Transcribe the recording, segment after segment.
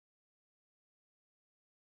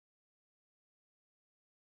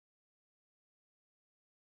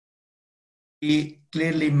be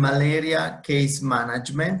clearly malaria case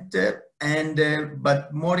management,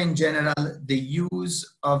 but more in general, the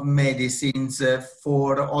use of medicines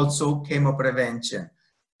for also chemoprevention.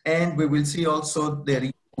 And we will see also their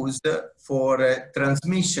use for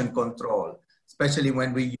transmission control, especially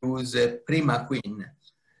when we use Primaquine.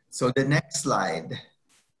 So the next slide,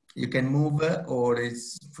 you can move or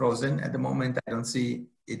it's frozen at the moment. I don't see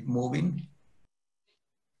it moving.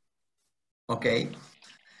 Okay.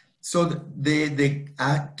 So the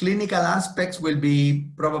clinical aspects will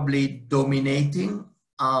be probably dominating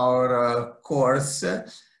our course,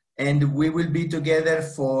 and we will be together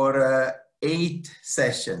for 8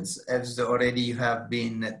 sessions, as already you have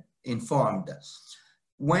been informed.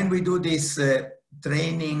 When we do this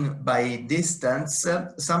training by distance,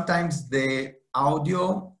 sometimes the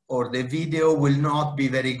audio or the video will not be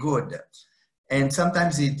very good. And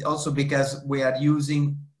sometimes it also because we are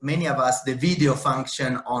using, many of us, the video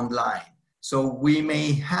function online. So we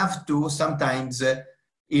may have to sometimes,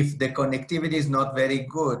 if the connectivity is not very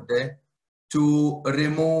good, to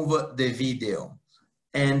remove the video.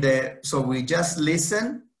 And so we just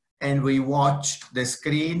listen and we watch the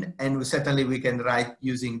screen, and certainly we can write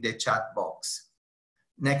using the chat box.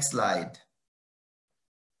 Next slide.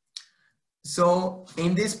 So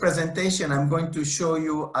in this presentation, I'm going to show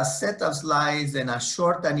you a set of slides and a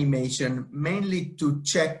short animation, mainly to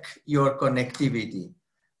check your connectivity.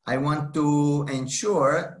 I want to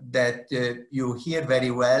ensure that you hear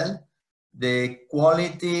very well, the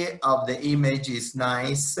quality of the image is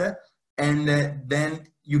nice, and then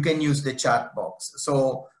you can use the chat box.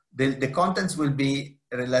 So the contents will be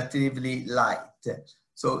relatively light.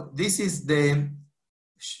 So this is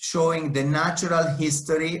showing the natural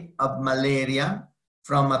history of malaria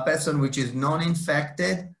from a person which is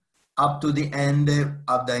non-infected up to the end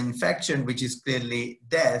of the infection, which is clearly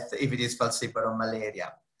death if it is falciparum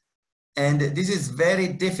malaria. And this is very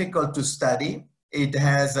difficult to study. It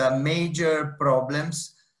has major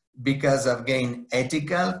problems because of, again,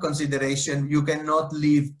 ethical consideration. You cannot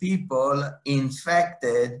leave people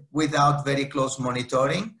infected without very close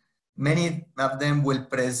monitoring. Many of them will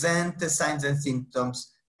present the signs and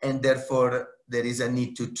symptoms, and therefore there is a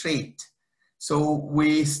need to treat. So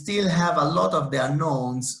we still have a lot of the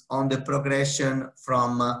unknowns on the progression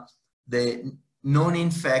from the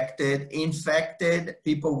non-infected, infected,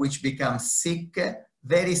 people which become sick,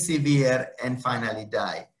 very severe, and finally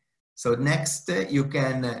die. So next, you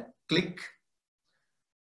can click.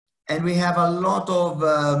 And we have a lot of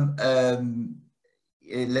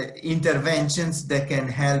interventions that can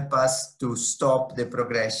help us to stop the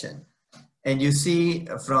progression. And you see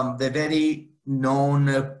from the very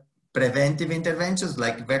known preventive interventions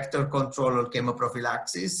like vector control or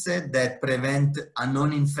chemoprophylaxis that prevent a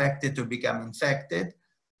non-infected to become infected.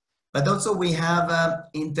 But also we have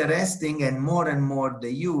interesting and more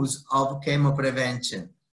the use of chemoprevention.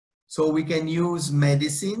 So we can use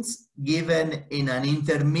medicines given in an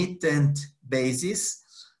intermittent basis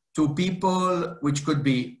to people which could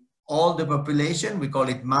be all the population, we call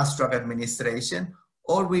it mass drug administration,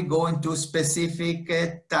 or we go into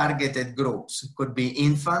specific targeted groups. It could be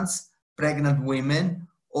infants, pregnant women,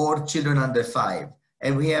 or children under 5.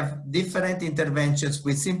 And we have different interventions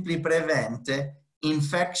which simply prevent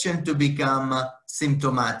infection to become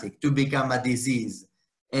symptomatic, to become a disease,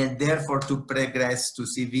 and therefore to progress to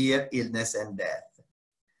severe illness and death.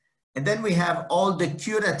 And then we have all the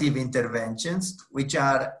curative interventions, which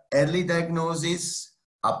are early diagnosis,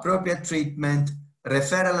 appropriate treatment,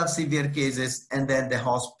 referral of severe cases, and then the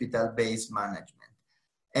hospital-based management.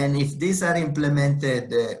 And if these are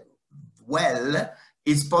implemented well,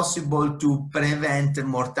 it's possible to prevent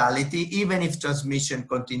mortality, even if transmission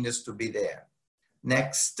continues to be there.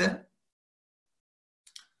 Next.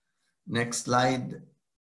 Next slide.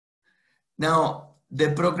 Now,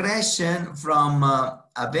 the progression from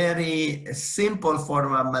a very simple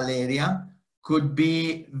form of malaria could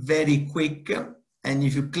be very quick. And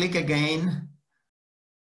if you click again,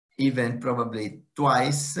 even probably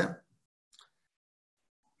twice,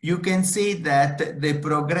 you can see that the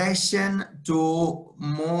progression to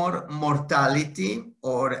more mortality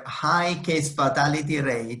or high case fatality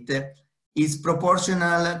rate is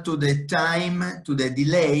proportional to the time, to the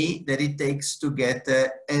delay that it takes to get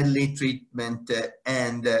early treatment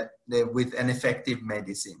and with an effective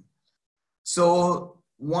medicine. So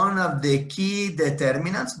one of the key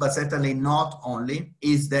determinants, but certainly not only,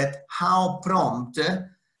 is that how prompt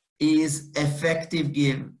is effective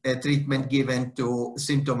treatment given to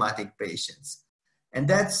symptomatic patients. And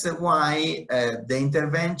that's why the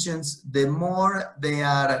interventions, the more they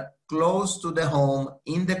are close to the home,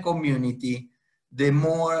 in the community, the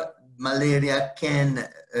more malaria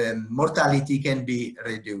mortality can be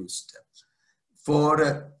reduced.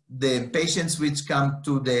 For the patients which come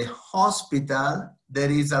to the hospital, there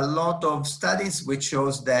is a lot of studies which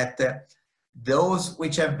shows that those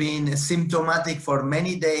which have been symptomatic for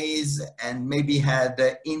many days and maybe had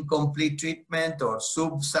incomplete treatment or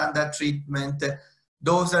substandard treatment,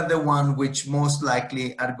 those are the ones which most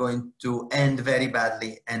likely are going to end very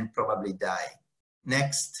badly and probably die.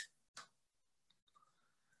 Next.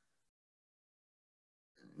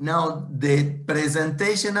 Now, the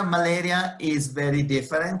presentation of malaria is very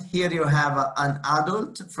different. Here you have an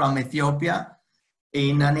adult from Ethiopia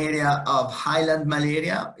in an area of highland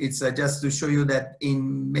malaria. It's just to show you that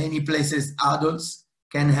in many places, adults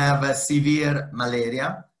can have a severe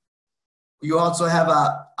malaria. You also have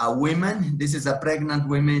a woman. This is a pregnant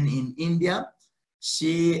woman in India.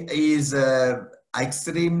 She is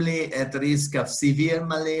extremely at risk of severe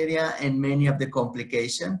malaria and many of the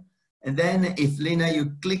complications. And then if, Lina,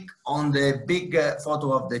 you click on the big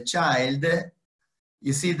photo of the child,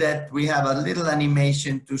 you see that we have a little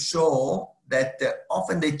animation to show that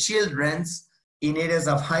often the children in areas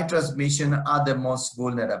of high transmission are the most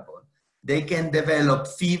vulnerable. They can develop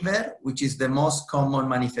fever, which is the most common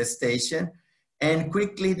manifestation, and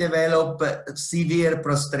quickly develop severe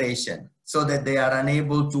prostration so that they are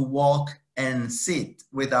unable to walk and sit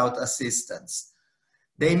without assistance.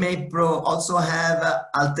 They may also have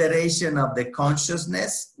alteration of the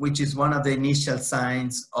consciousness, which is one of the initial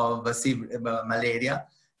signs of malaria,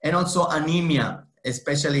 and also anemia,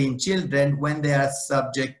 especially in children when they are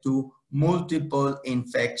subject to multiple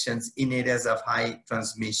infections in areas of high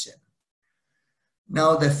transmission.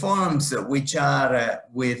 Now, the forms which are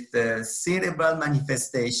with cerebral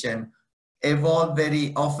manifestation evolve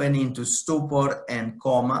very often into stupor and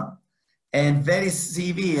coma. And very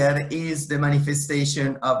severe is the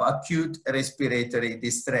manifestation of acute respiratory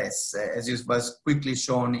distress, as it was quickly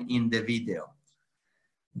shown in the video.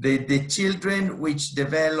 The children which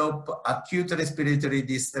develop acute respiratory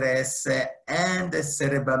distress and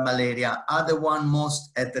cerebral malaria are the ones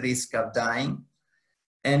most at risk of dying.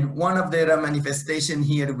 And one of their manifestations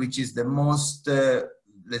here, which is the most,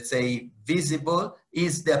 let's say, visible,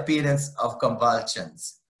 is the appearance of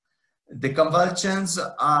convulsions. The convulsions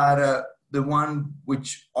are the one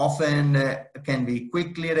which often can be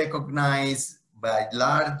quickly recognized by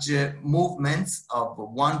large movements of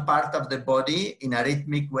one part of the body in a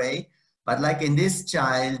rhythmic way. But like in this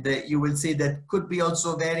child, you will see that could be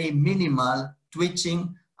also very minimal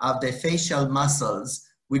twitching of the facial muscles,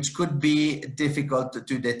 which could be difficult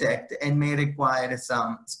to detect and may require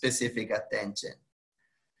some specific attention.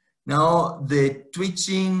 Now, the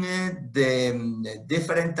twitching, the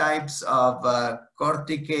different types of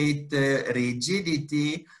corticate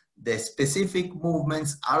rigidity, the specific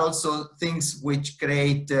movements are also things which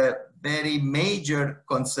create very major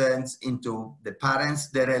concerns into the parents,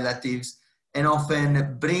 the relatives, and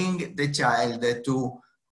often bring the child to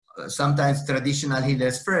sometimes traditional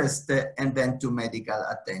healers first and then to medical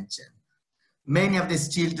attention. Many of these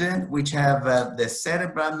children which have the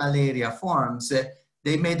cerebral malaria forms,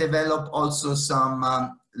 they may develop also some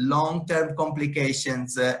long-term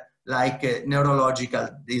complications like neurological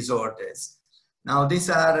disorders. Now, these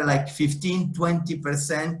are like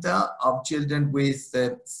 15–20% of children with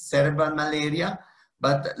cerebral malaria,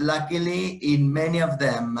 but luckily in many of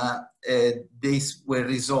them, these will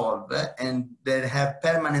resolve and they have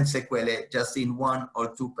permanent sequelae just in 1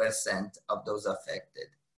 or 2% of those affected.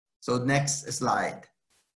 So next slide.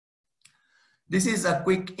 This is a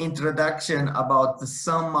quick introduction about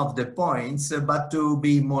some of the points, but to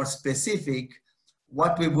be more specific,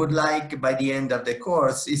 what we would like by the end of the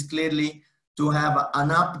course is clearly to have an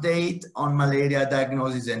update on malaria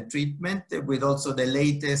diagnosis and treatment with also the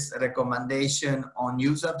latest recommendation on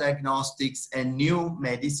use of diagnostics and new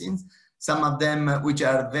medicines, some of them which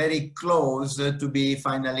are very close to be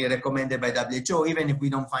finally recommended by WHO, even if we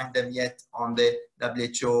don't find them yet on the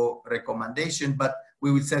WHO recommendation, but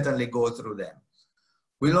we will certainly go through them.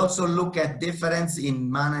 We'll also look at difference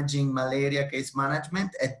in managing malaria case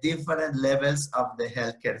management at different levels of the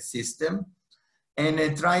healthcare system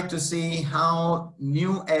and try to see how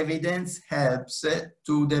new evidence helps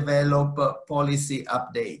to develop policy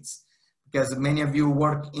updates. Because many of you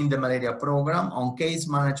work in the malaria program on case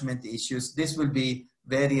management issues, this will be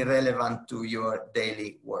very relevant to your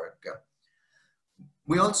daily work.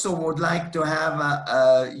 We also would like to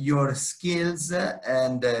have your skills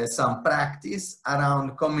and some practice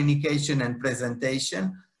around communication and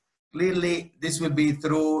presentation. Clearly, this will be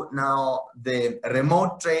through now the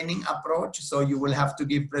remote training approach. So you will have to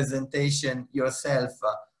give presentation yourself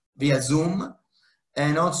via Zoom.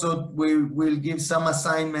 And also we will give some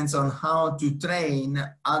assignments on how to train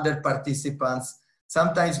other participants.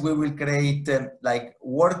 Sometimes we will create like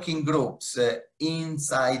working groups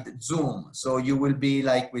inside Zoom. So you will be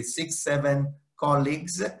like with 6, 7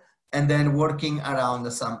 colleagues and then working around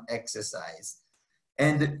some exercise.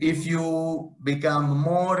 And if you become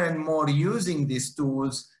more and more using these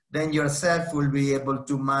tools, then yourself will be able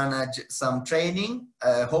to manage some training,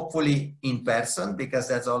 hopefully in person, because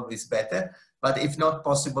that's always better. But if not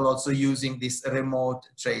possible, also using these remote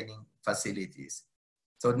training facilities.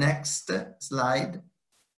 So next slide.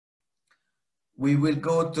 We will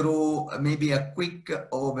go through maybe a quick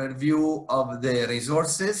overview of the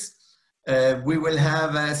resources. We will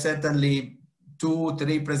have certainly 2,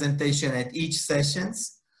 3 presentations at each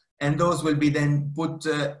sessions, and those will be then put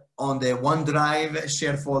on the OneDrive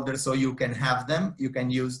share folder so you can have them, you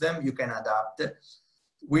can use them, you can adapt.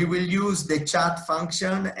 We will use the chat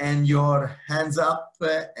function and your hands up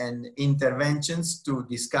and interventions to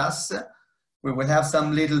discuss. We will have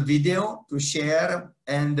some little video to share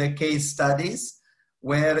and the case studies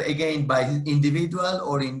where, again, by individual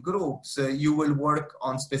or in groups, you will work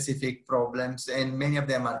on specific problems, and many of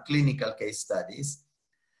them are clinical case studies.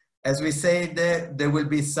 As we said, there will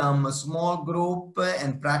be some small group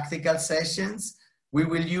and practical sessions. We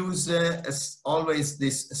will use as always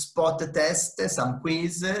this spot test, some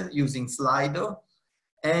quiz using Slido.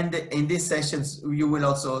 And in these sessions, you will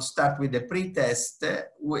also start with the pre-test.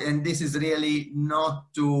 And this is really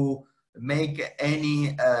not to make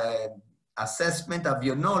any assessment of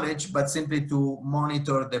your knowledge, but simply to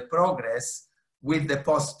monitor the progress with the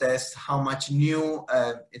post-test, how much new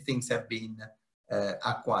things have been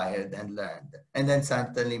acquired and learned. And then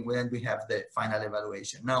certainly when we have the final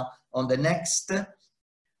evaluation. Now, on the next,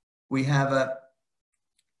 we have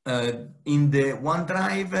in the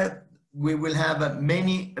OneDrive, we will have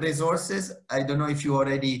many resources. I don't know if you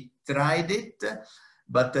already tried it,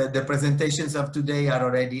 but the presentations of today are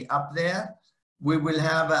already up there. We will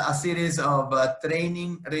have a series of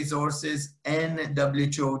training resources and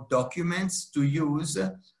WHO documents to use.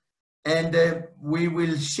 And we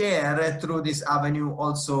will share through this avenue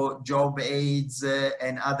also job aids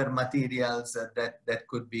and other materials that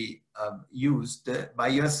could be used by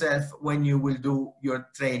yourself when you will do your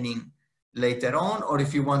training later on, or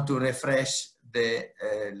if you want to refresh the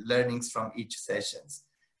learnings from each sessions.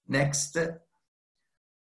 Next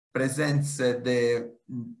presents the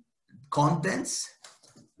contents.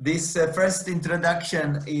 This first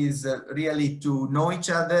introduction is really to know each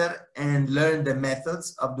other and learn the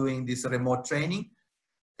methods of doing this remote training.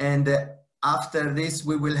 And after this,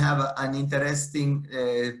 we will have an interesting,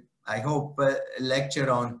 I hope, lecture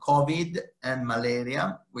on COVID and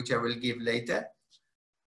malaria, which I will give later.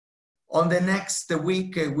 On the next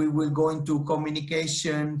week, we will go into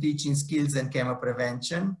communication, teaching skills, and chemo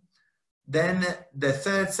prevention. Then the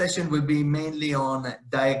third session will be mainly on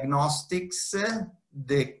diagnostics,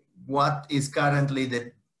 what is currently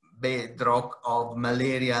the bedrock of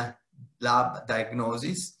malaria lab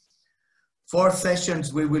diagnosis. Fourth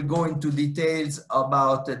sessions, we will go into details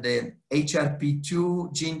about the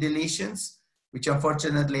HRP2 gene deletions, which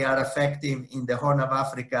unfortunately are affecting in the Horn of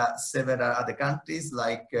Africa several other countries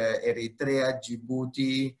like Eritrea,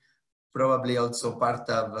 Djibouti, probably also part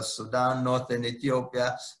of Sudan, northern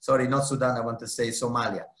Ethiopia. Sorry, not Sudan, I want to say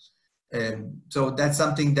Somalia. So that's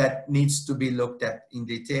something that needs to be looked at in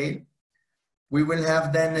detail. We will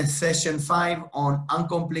have then session 5 on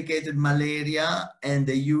uncomplicated malaria and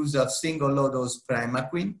the use of single low-dose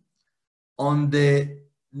primaquine. On the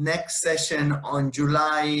next session on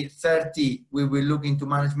July 30, we will look into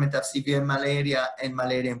management of severe malaria and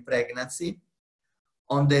malaria in pregnancy.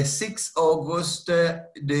 On the 6th August,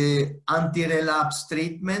 the anti-relapse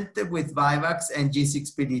treatment with Vivax and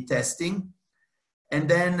G6PD testing. And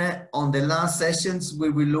then on the last sessions, we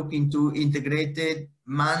will look into integrated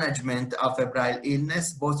management of febrile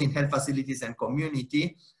illness, both in health facilities and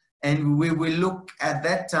community. And we will look at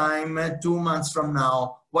that time, 2 months from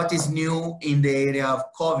now, what is new in the area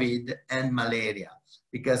of COVID and malaria,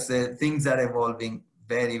 because things are evolving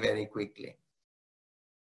very, very quickly.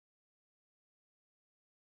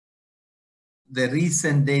 The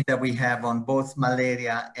recent data we have on both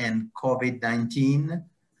malaria and COVID-19,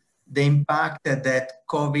 the impact that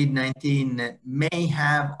COVID-19 may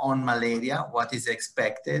have on malaria, what is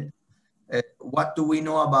expected. What do we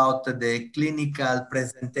know about the clinical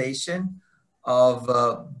presentation of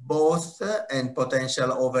both and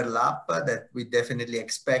potential overlap that we definitely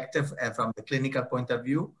expect from the clinical point of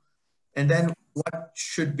view? And then what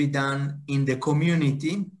should be done in the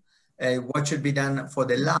community, what should be done for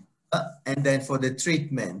the lab, and then for the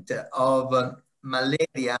treatment of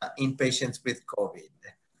malaria in patients with COVID.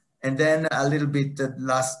 And then a little bit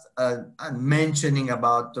last mentioning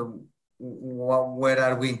about where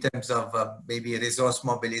are we in terms of maybe resource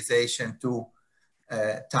mobilization to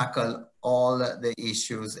tackle all the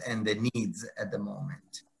issues and the needs at the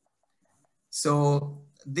moment. So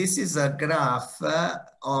this is a graph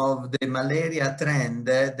of the malaria trend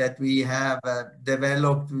that we have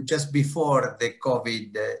developed just before the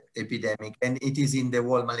COVID epidemic, and it is in the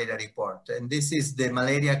World Malaria Report. And this is the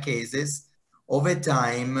malaria cases over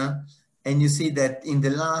time. And you see that in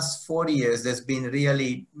the last 4 years, there's been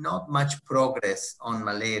really not much progress on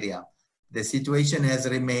malaria. The situation has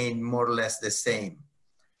remained more or less the same.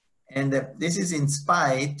 And this is in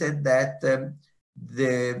spite that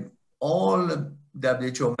all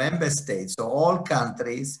WHO member states, so all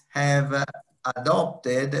countries have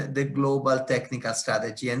adopted the global technical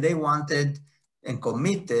strategy, and they wanted and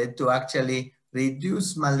committed to actually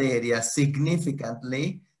reduce malaria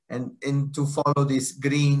significantly and to follow this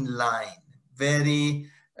green line. Very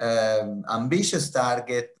ambitious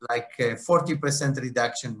target, like 40%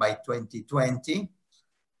 reduction by 2020,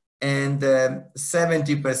 and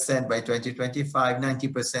 70% by 2025,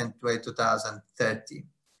 90% by 2030.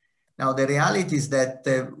 Now, the reality is that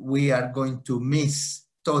we are going to miss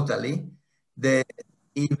totally,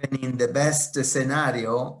 even in the best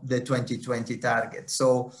scenario, the 2020 target.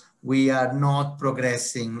 So we are not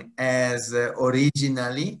progressing as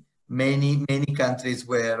originally many countries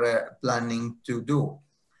were planning to do.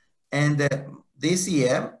 And this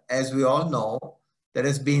year, as we all know, there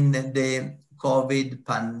has been the COVID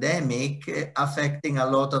pandemic affecting a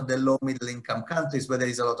lot of the low middle income countries where there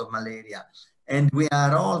is a lot of malaria. And we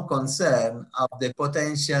are all concerned of the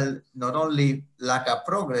potential, not only lack of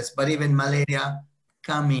progress, but even malaria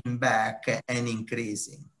coming back and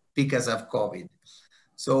increasing because of COVID.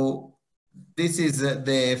 So this is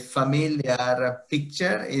the familiar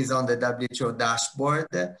picture, is on the WHO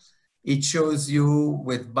dashboard. It shows you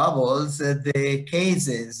with bubbles the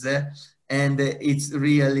cases, and it's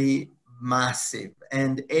really massive.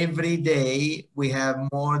 And every day we have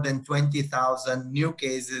more than 20,000 new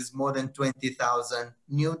cases, more than 20,000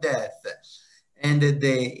 new deaths. And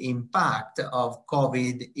the impact of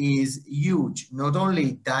COVID is huge, not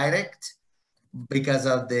only direct because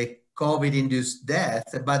of the COVID-induced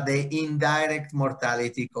death, but the indirect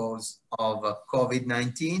mortality cause of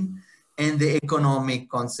COVID-19 and the economic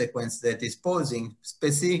consequence that is posing,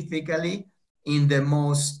 specifically in the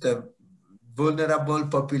most vulnerable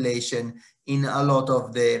population in a lot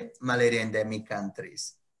of the malaria endemic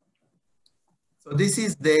countries. So this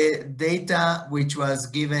is the data which was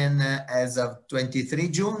given as of 23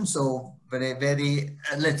 June, so very,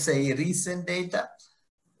 let's say, recent data.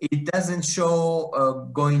 It doesn't show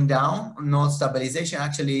going down, no stabilization.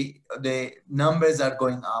 Actually, the numbers are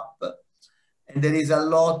going up. And there is a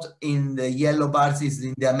lot in the yellow bars is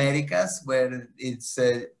in the Americas, where it's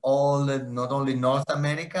all, not only North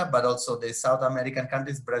America, but also the South American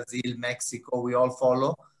countries, Brazil, Mexico, we all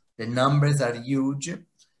follow. The numbers are huge.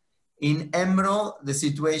 In EMRO, the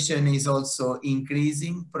situation is also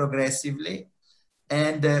increasing progressively.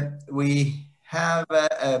 And we have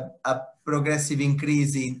a progressive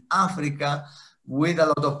increase in Africa with a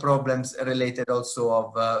lot of problems related also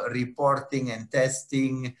of reporting and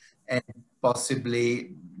testing and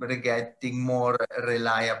possibly getting more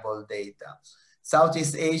reliable data.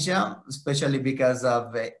 Southeast Asia, especially because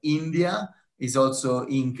of India, is also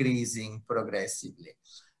increasing progressively.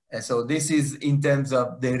 So this is in terms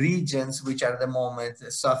of the regions which are at the moment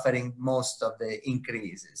suffering most of the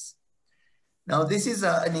increases. Now, this is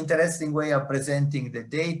an interesting way of presenting the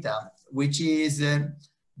data, which is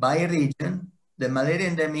by region, the malaria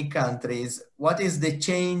endemic countries, what is the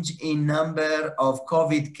change in number of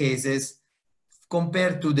COVID cases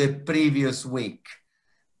compared to the previous week.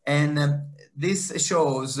 And this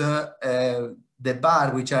shows the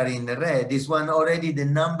bar which are in red, this one already the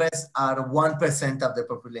numbers are 1% of the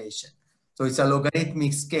population. So it's a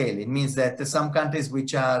logarithmic scale. It means that some countries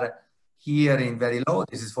which are here in very low,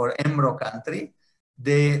 this is for EMRO country,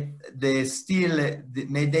 they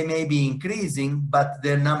may be increasing, but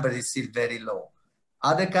their number is still very low.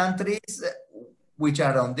 Other countries which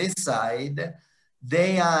are on this side,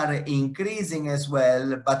 they are increasing as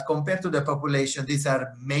well, but compared to the population, these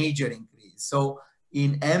are major increase. So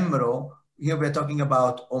in EMRO, here we're talking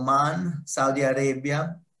about Oman, Saudi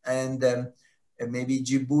Arabia, and maybe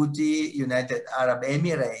Djibouti, United Arab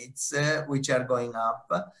Emirates, which are going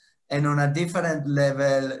up. And on a different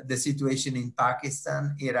level, the situation in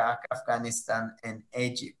Pakistan, Iraq, Afghanistan, and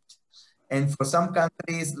Egypt. And for some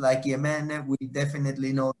countries like Yemen, we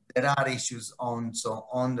definitely know there are issues also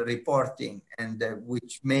on the reporting, and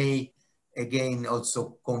which may again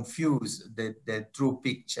also confuse the true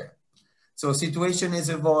picture. So situation is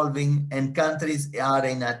evolving and countries are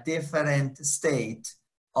in a different state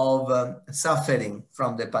of suffering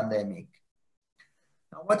from the pandemic.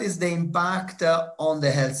 Now, what is the impact on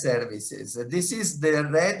the health services? This is the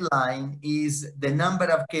red line, is the number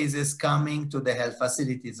of cases coming to the health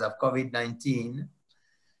facilities of COVID-19.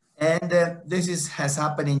 And has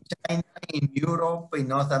happened in China, in Europe, in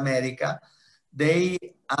North America. They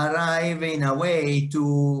arrive in a way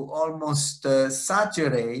to almost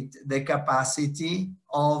saturate the capacity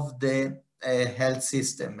of the health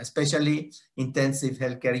system, especially intensive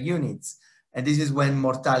healthcare units. And this is when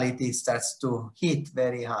mortality starts to hit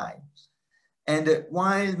very high. And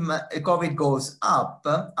while COVID goes up,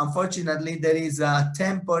 unfortunately, there is a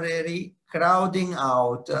temporary crowding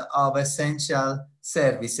out of essential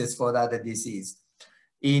services for other disease.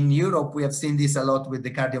 In Europe, we have seen this a lot with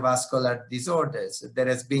the cardiovascular disorders. There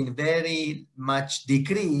has been very much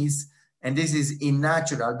decrease, and this is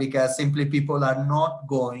unnatural because simply people are not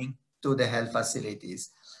going to the health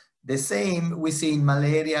facilities. The same we see in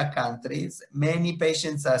malaria countries. Many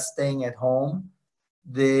patients are staying at home.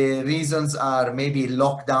 The reasons are maybe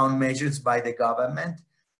lockdown measures by the government.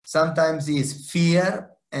 Sometimes it's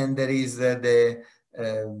fear, and there is the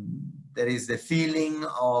feeling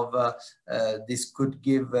of this could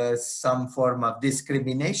give some form of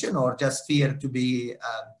discrimination or just fear to be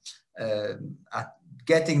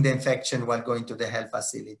getting the infection while going to the health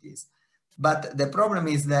facilities. But the problem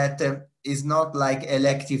is that it's not like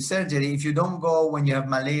elective surgery. If you don't go when you have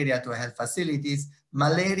malaria to health facilities,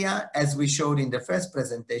 malaria, as we showed in the first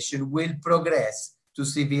presentation, will progress to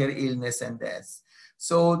severe illness and death.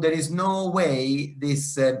 So there is no way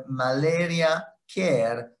this malaria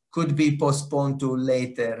care could be postponed to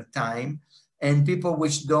later time. And people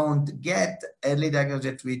which don't get early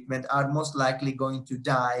diagnostic treatment are most likely going to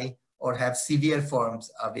die or have severe forms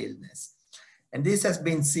of illness. And this has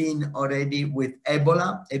been seen already with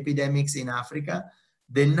Ebola epidemics in Africa.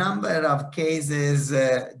 The number of cases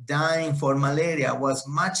dying for malaria was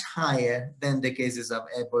much higher than the cases of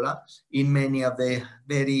Ebola in many of the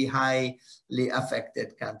very highly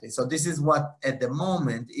affected countries. So this is what at the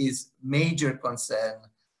moment is major concern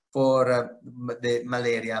for the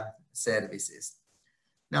malaria services.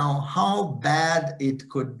 Now, how bad it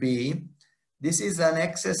could be. This is an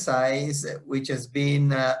exercise which has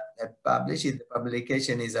been published. The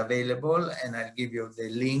publication is available, and I'll give you the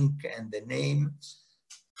link and the name.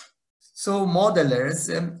 So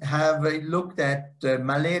modelers have looked at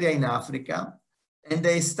malaria in Africa, and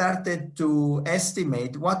they started to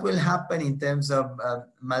estimate what will happen in terms of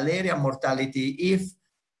malaria mortality if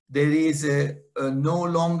there is no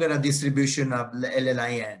longer a distribution of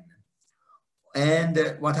LLIN.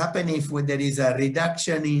 And what happens if there is a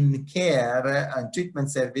reduction in care and treatment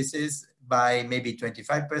services by maybe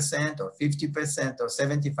 25% or 50% or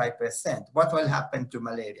 75%? What will happen to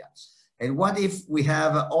malaria? And what if we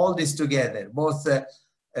have all this together, both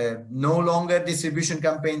no longer distribution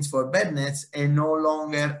campaigns for bed nets and no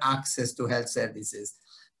longer access to health services?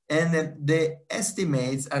 And the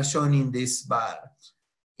estimates are shown in this bar.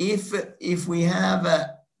 If we have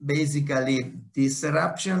basically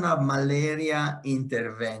disruption of malaria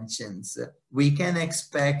interventions, we can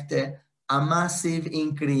expect a massive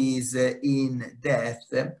increase in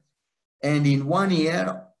death. And in 1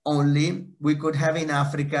 year only, we could have in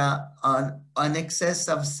Africa an excess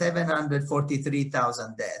of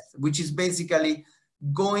 743,000 deaths, which is basically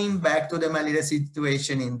going back to the malaria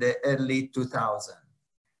situation in the early 2000s.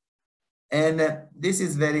 And this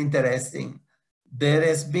is very interesting. There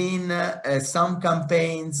has been some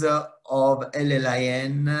campaigns of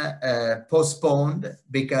LLIN postponed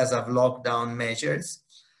because of lockdown measures.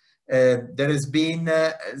 There has been,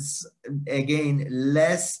 again,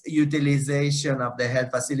 less utilization of the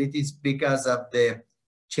health facilities because of the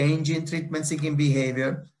change in treatment-seeking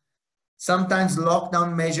behavior. Sometimes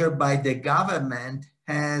lockdown measure by the government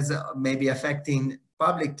has maybe affecting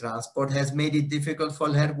public transport, has made it difficult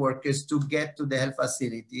for health workers to get to the health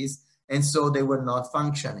facilities, and so they were not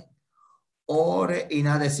functioning. Or in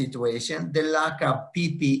other situations, the lack of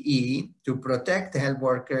PPE to protect health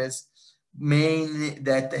workers mean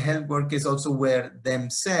that health workers also were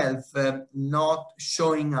themselves not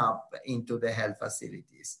showing up into the health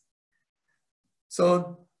facilities.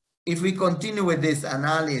 So if we continue with this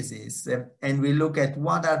analysis and we look at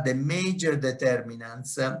what are the major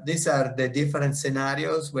determinants, these are the different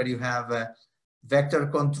scenarios where you have vector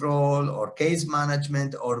control or case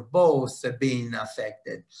management or both being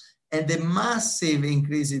affected. And the massive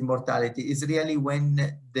increase in mortality is really when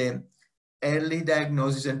the early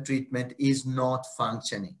diagnosis and treatment is not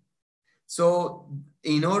functioning. So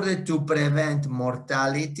in order to prevent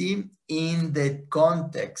mortality in the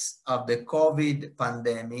context of the COVID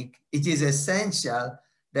pandemic, it is essential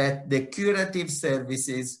that the curative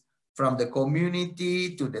services from the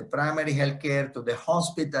community to the primary healthcare to the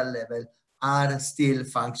hospital level are still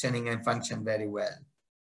functioning and function very well.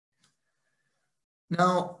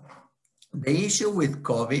 Now, the issue with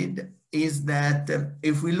COVID is that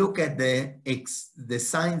if we look at the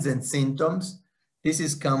signs and symptoms, this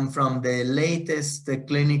is come from the latest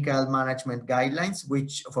clinical management guidelines,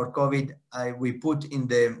 which for COVID, we put in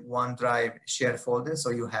the OneDrive share folder,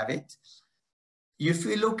 so you have it. If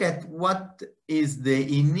we look at what is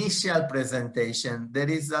the initial presentation, there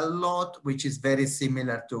is a lot which is very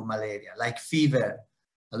similar to malaria, like fever.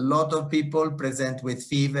 A lot of people present with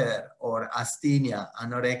fever or asthenia,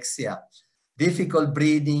 anorexia, difficult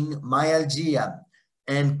breathing, myalgia,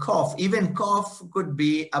 and cough. Even cough could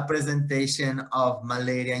be a presentation of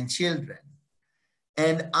malaria in children.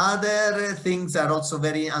 And other things are also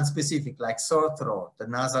very unspecific, like sore throat,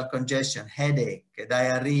 nasal congestion, headache,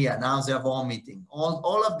 diarrhea, nausea, vomiting.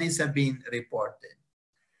 All of these have been reported.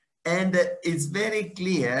 And it's very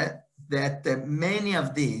clear that many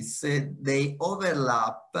of these, they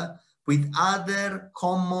overlap with other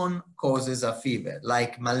common causes of fever,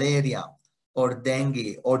 like malaria, or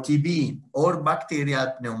dengue, or TB, or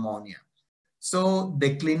bacterial pneumonia. So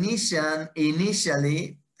the clinician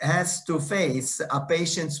initially has to face a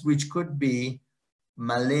patient which could be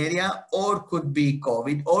malaria or could be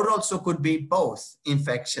COVID, or also could be both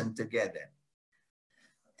infection together.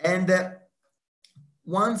 And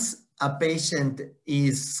once a patient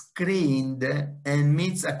is screened and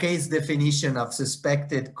meets a case definition of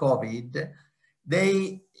suspected COVID,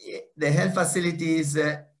 the health facilities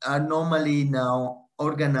are normally now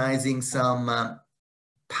organizing some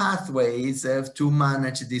pathways to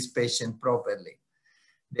manage this patient properly.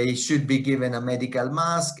 They should be given a medical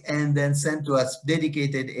mask and then sent to a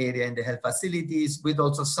dedicated area in the health facilities with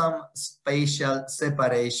also some spatial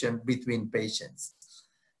separation between patients.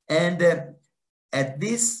 And at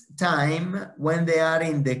this time, when they are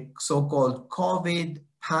in the so-called COVID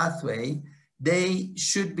pathway, they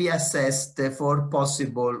should be assessed for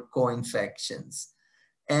possible co-infections.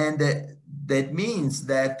 And that means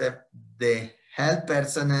that the health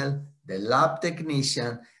personnel, the lab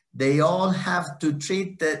technician, they all have to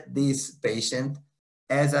treat this patient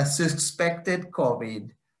as a suspected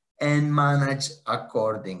COVID and manage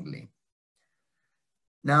accordingly.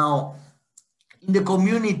 Now, in the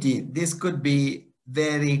community, this could be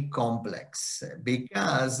very complex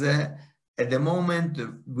because at the moment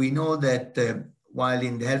we know that while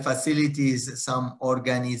in the health facilities, some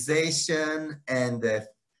organization and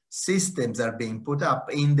systems are being put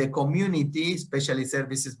up, in the community, especially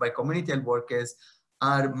services by community health workers,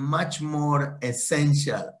 are much more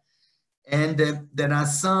essential. And there are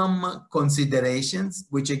some considerations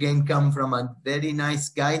which again come from a very nice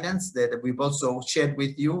guidance that we've also shared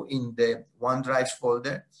with you in the OneDrive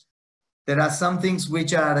folder. There are some things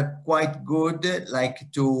which are quite good,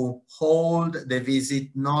 like to hold the visit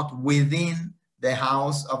not within the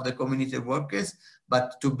house of the community workers,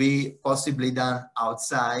 but to be possibly done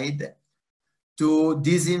outside, to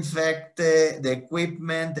disinfect the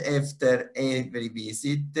equipment after every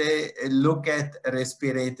visit, look at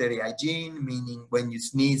respiratory hygiene, meaning when you're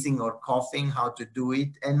sneezing or coughing, how to do it,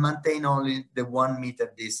 and maintain only the 1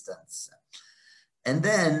 meter distance. And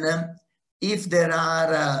then if there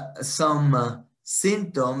are some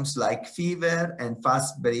symptoms like fever and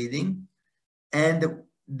fast breathing, and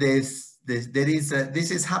this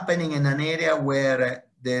is happening in an area where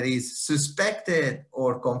there is suspected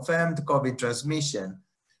or confirmed COVID transmission,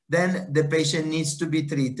 then the patient needs to be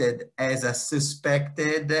treated as a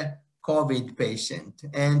suspected COVID patient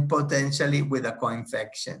and potentially with a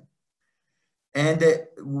co-infection. And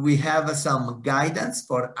we have some guidance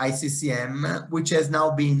for ICCM, which has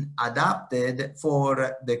now been adapted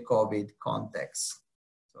for the COVID context.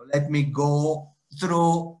 So let me go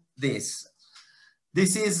through this.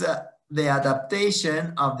 This is the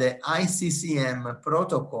adaptation of the ICCM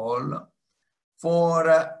protocol for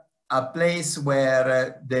a place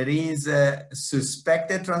where there is a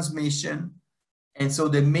suspected transmission. And so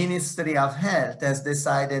the Ministry of Health has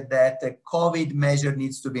decided that a COVID measure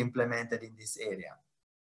needs to be implemented in this area.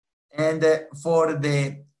 And for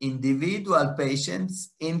the individual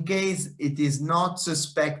patients, in case it is not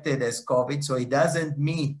suspected as COVID, so it doesn't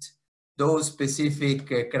meet those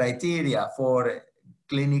specific criteria for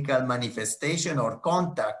clinical manifestation or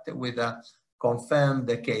contact with a confirmed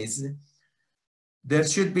case, there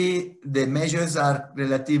should be, the measures are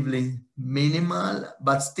relatively minimal,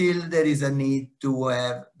 but still there is a need to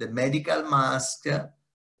have the medical mask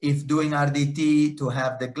if doing RDT, to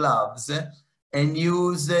have the gloves and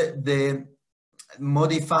use the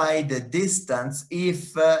modified distance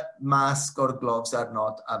if mask or gloves are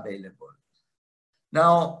not available.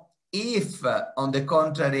 Now, if on the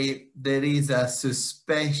contrary, there is a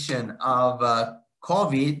suspicion of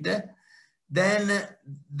COVID, then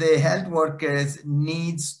the health workers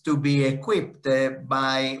needs to be equipped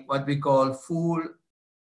by what we call full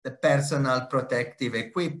personal protective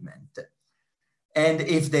equipment. And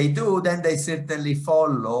if they do, then they certainly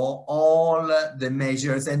follow all the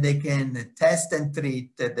measures and they can test and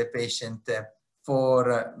treat the patient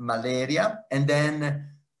for malaria and then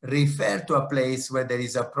refer to a place where there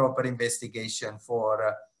is a proper investigation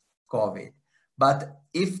for COVID. But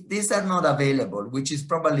if these are not available, which is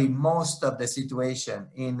probably most of the situation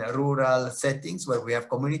in rural settings where we have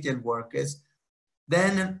community health workers,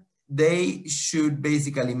 then they should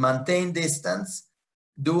basically maintain distance,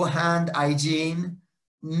 do hand hygiene,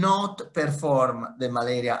 not perform the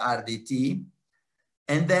malaria RDT,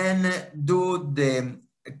 and then do the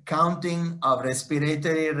counting of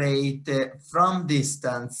respiratory rate from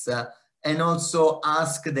distance, and also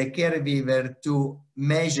ask the caregiver to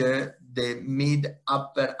measure the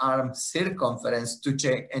mid-upper arm circumference to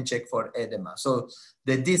check for edema. So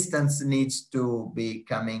the distance needs to be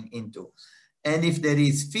coming into. And if there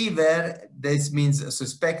is fever, this means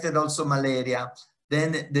suspected also malaria,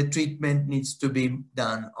 then the treatment needs to be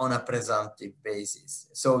done on a presumptive basis.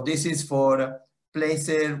 So this is for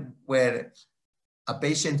places where a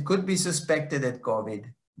patient could be suspected at COVID,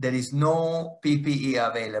 there is no PPE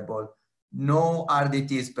available, no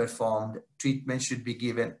RDT is performed, treatment should be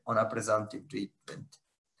given on a presumptive treatment.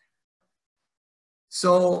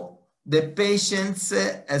 So the patients,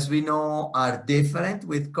 as we know, are different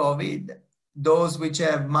with COVID. Those which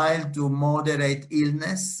have mild to moderate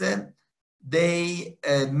illness, they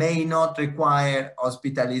may not require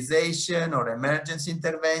hospitalization or emergency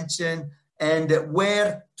intervention, and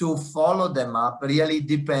where to follow them up really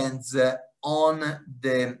depends on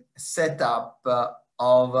the setup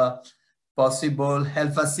of possible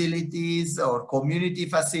health facilities or community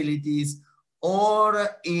facilities,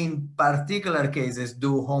 or in particular cases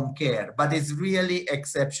do home care, but it's really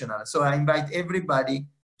exceptional. So I invite everybody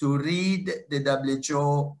to read the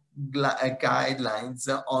WHO guidelines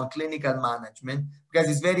on clinical management, because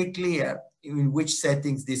it's very clear in which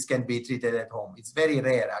settings this can be treated at home. It's very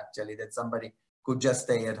rare actually that somebody could just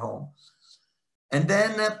stay at home. And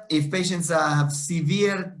then if patients have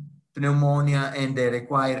severe pneumonia and they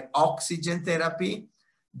require oxygen therapy,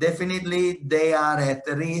 definitely they are at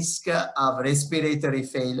risk of respiratory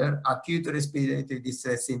failure, acute respiratory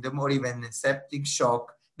distress syndrome, or even septic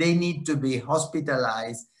shock. They need to be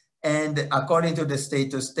hospitalized and, according to the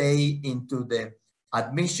status, stay into the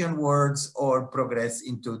admission wards or progress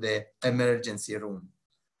into the emergency room.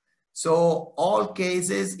 So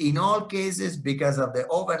in all cases, because of the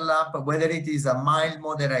overlap, whether it is a mild,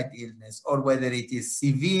 moderate illness or whether it is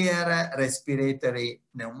severe respiratory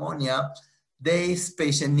pneumonia, this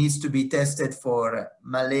patient needs to be tested for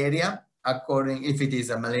malaria, if it is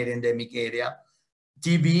a malaria endemic area,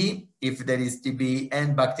 TB, if there is TB,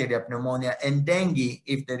 and bacterial pneumonia, and dengue,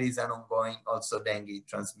 if there is an ongoing also dengue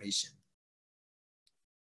transmission.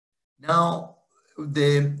 Now,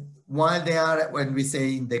 while they are, when we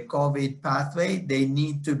say in the COVID pathway, they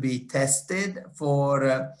need to be tested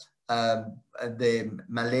for the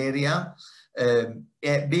malaria.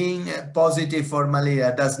 Being positive for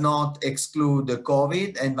malaria does not exclude the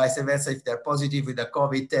COVID, and vice versa. If they're positive with a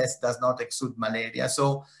COVID test, does not exclude malaria.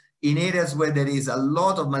 So in areas where there is a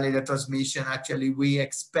lot of malaria transmission, actually we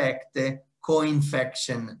expect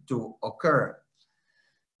co-infection to occur.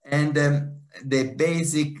 And the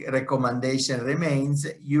basic recommendation remains: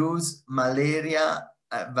 use malaria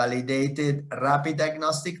validated rapid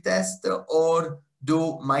diagnostic test or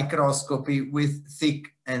do microscopy with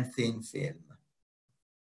thick and thin film.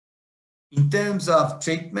 In terms of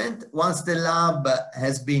treatment, once the lab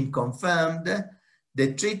has been confirmed,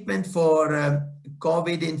 the treatment for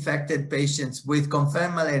COVID-infected patients with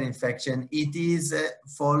confirmed malaria infection, it is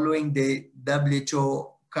following the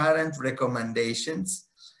WHO current recommendations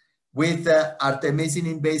with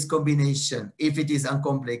artemisinin-based combination if it is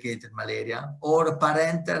uncomplicated malaria, or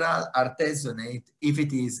parenteral artesunate if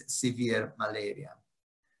it is severe malaria.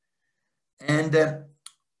 And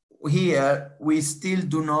here we still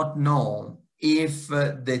do not know if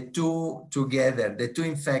the two together, the two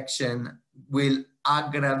infection, will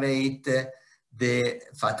aggravate the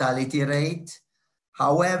fatality rate.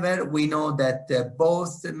 However, we know that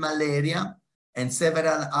both malaria and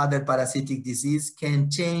several other parasitic diseases can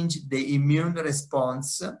change the immune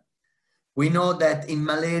response We know that in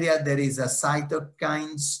malaria, there is a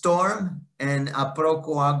cytokine storm and a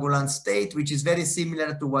procoagulant state, which is very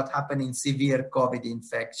similar to what happened in severe COVID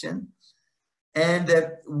infection. And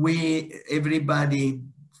everybody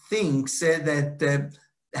thinks that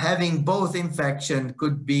having both infection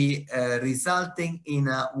could be resulting in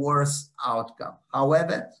a worse outcome.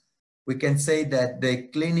 However, we can say that the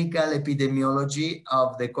clinical epidemiology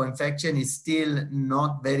of the co-infection is still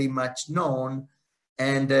not very much known,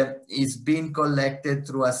 and is being collected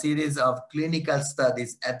through a series of clinical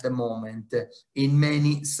studies at the moment in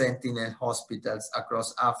many sentinel hospitals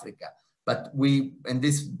across Africa. But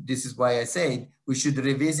this is why I said we should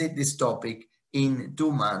revisit this topic in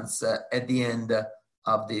 2 months at the end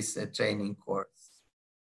of this training course.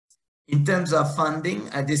 In terms of funding,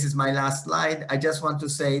 this is my last slide. I just want to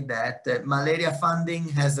say that malaria funding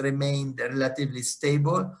has remained relatively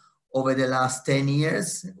stable over the last 10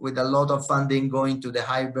 years, with a lot of funding going to the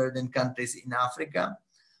high burden countries in Africa.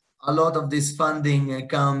 A lot of this funding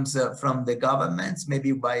comes from the governments,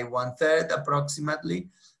 maybe by 1/3 approximately,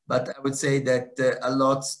 but I would say that a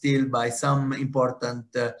lot still by some important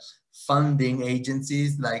funding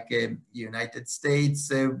agencies like United States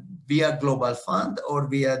via Global Fund or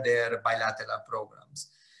via their bilateral programs.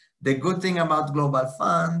 The good thing about Global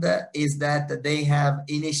Fund is that they have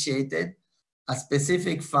initiated a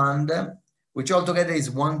specific fund, which altogether is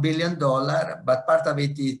 $1 billion, but part of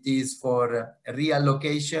it is for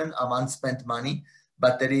reallocation of unspent money.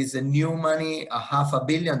 But there is a new money, $500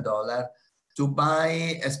 million, to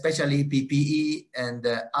buy especially PPE and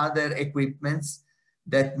other equipments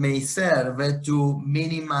that may serve to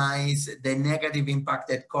minimize the negative impact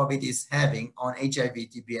that COVID is having on HIV,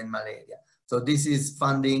 TB, and malaria. So this is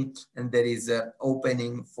funding, and there is an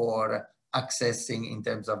opening for accessing in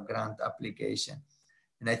terms of grant application.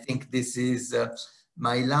 And I think this is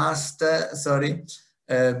my last,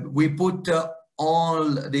 we put all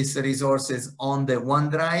these resources on the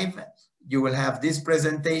OneDrive. You will have this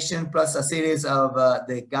presentation plus a series of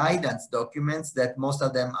the guidance documents that most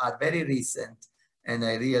of them are very recent. And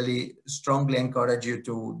I really strongly encourage you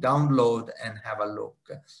to download and have a look.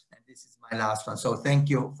 And this is my last one. So thank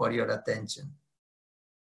you for your attention.